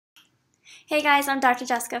Hey guys, I'm Dr.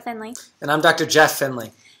 Jessica Finley. And I'm Dr. Jeff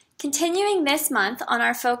Finley. Continuing this month on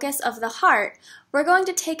our focus of the heart, we're going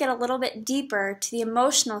to take it a little bit deeper to the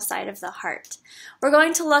emotional side of the heart. We're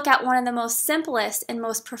going to look at one of the most simplest and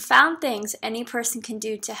most profound things any person can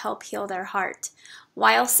do to help heal their heart.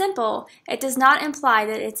 While simple, it does not imply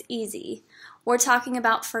that it's easy. We're talking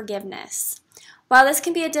about forgiveness. While this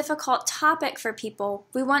can be a difficult topic for people,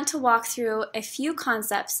 we want to walk through a few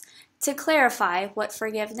concepts to clarify what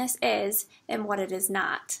forgiveness is and what it is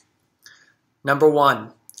not. Number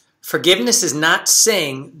one, forgiveness is not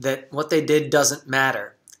saying that what they did doesn't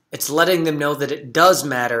matter. It's letting them know that it does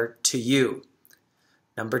matter to you.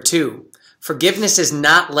 Number two, forgiveness is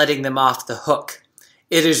not letting them off the hook.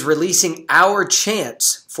 It is releasing our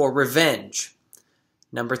chance for revenge.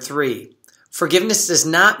 Number three, forgiveness does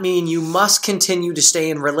not mean you must continue to stay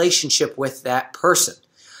in relationship with that person.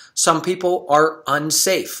 Some people are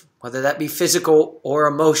unsafe, whether that be physical or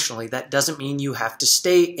emotionally. That doesn't mean you have to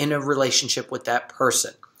stay in a relationship with that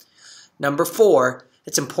person. Number four,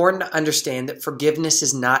 it's important to understand that forgiveness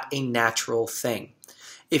is not a natural thing.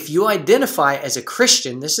 If you identify as a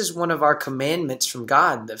Christian, this is one of our commandments from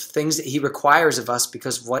God, the things that He requires of us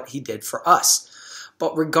because of what He did for us.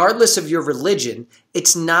 But regardless of your religion,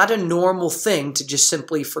 it's not a normal thing to just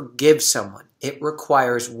simply forgive someone. It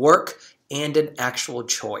requires work and an actual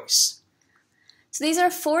choice. So these are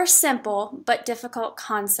four simple but difficult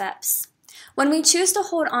concepts. When we choose to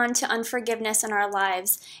hold on to unforgiveness in our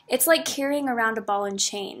lives, it's like carrying around a ball and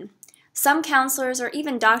chain. Some counselors or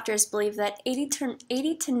even doctors believe that 80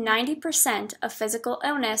 to 90% of physical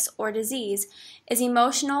illness or disease is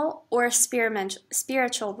emotional or a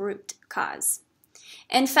spiritual root cause.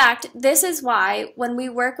 In fact, this is why when we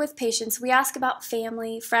work with patients, we ask about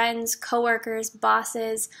family, friends, coworkers,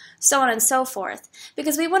 bosses, so on and so forth,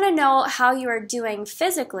 because we want to know how you are doing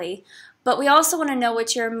physically, but we also want to know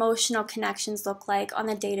what your emotional connections look like on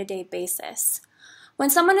a day-to-day basis. When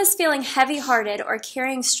someone is feeling heavy-hearted or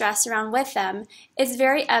carrying stress around with them, it's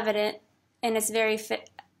very evident and that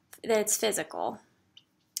it's physical.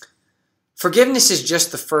 Forgiveness is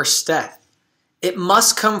just the first step. It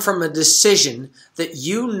must come from a decision that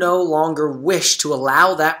you no longer wish to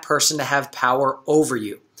allow that person to have power over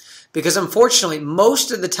you. Because unfortunately, most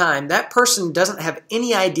of the time, that person doesn't have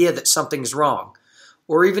any idea that something's wrong.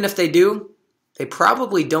 Or even if they do, they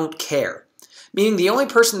probably don't care. Meaning the only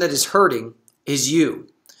person that is hurting is you.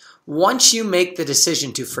 Once you make the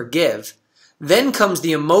decision to forgive, then comes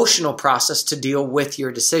the emotional process to deal with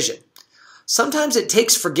your decision. Sometimes it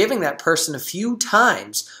takes forgiving that person a few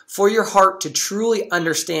times for your heart to truly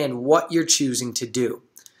understand what you're choosing to do.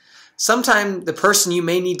 Sometimes the person you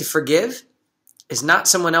may need to forgive is not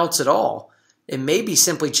someone else at all. It may be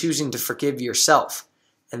simply choosing to forgive yourself.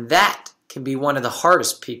 And that can be one of the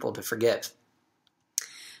hardest people to forgive.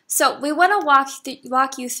 So we want to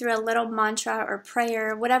walk you through a little mantra or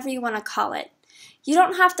prayer, whatever you want to call it. You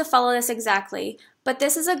don't have to follow this exactly, but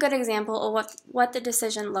this is a good example of what the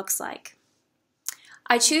decision looks like.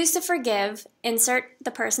 I choose to forgive, insert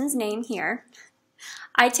the person's name here.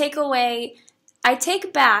 I take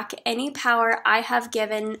back any power I have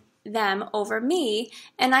given them over me,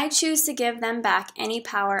 and I choose to give them back any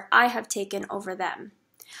power I have taken over them.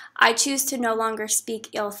 I choose to no longer speak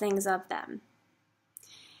ill things of them.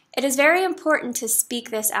 It is very important to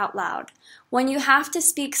speak this out loud. When you have to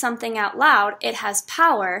speak something out loud, it has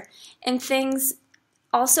power, and things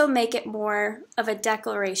also make it more of a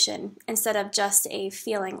declaration instead of just a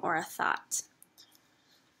feeling or a thought.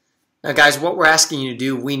 Now guys, what we're asking you to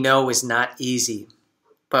do, we know is not easy,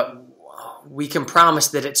 but we can promise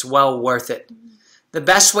that it's well worth it. The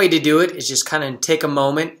best way to do it is just kind of take a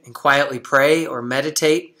moment and quietly pray or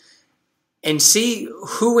meditate and see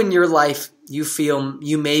who in your life you feel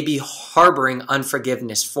you may be harboring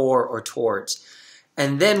unforgiveness for or towards.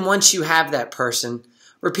 And then once you have that person,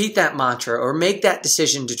 repeat that mantra or make that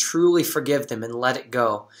decision to truly forgive them and let it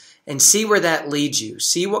go. And see where that leads you.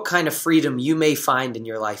 See what kind of freedom you may find in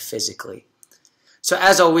your life physically. So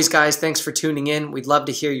as always, guys, thanks for tuning in. We'd love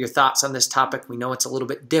to hear your thoughts on this topic. We know it's a little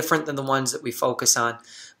bit different than the ones that we focus on,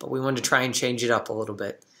 but we want to try and change it up a little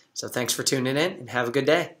bit. So thanks for tuning in and have a good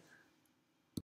day.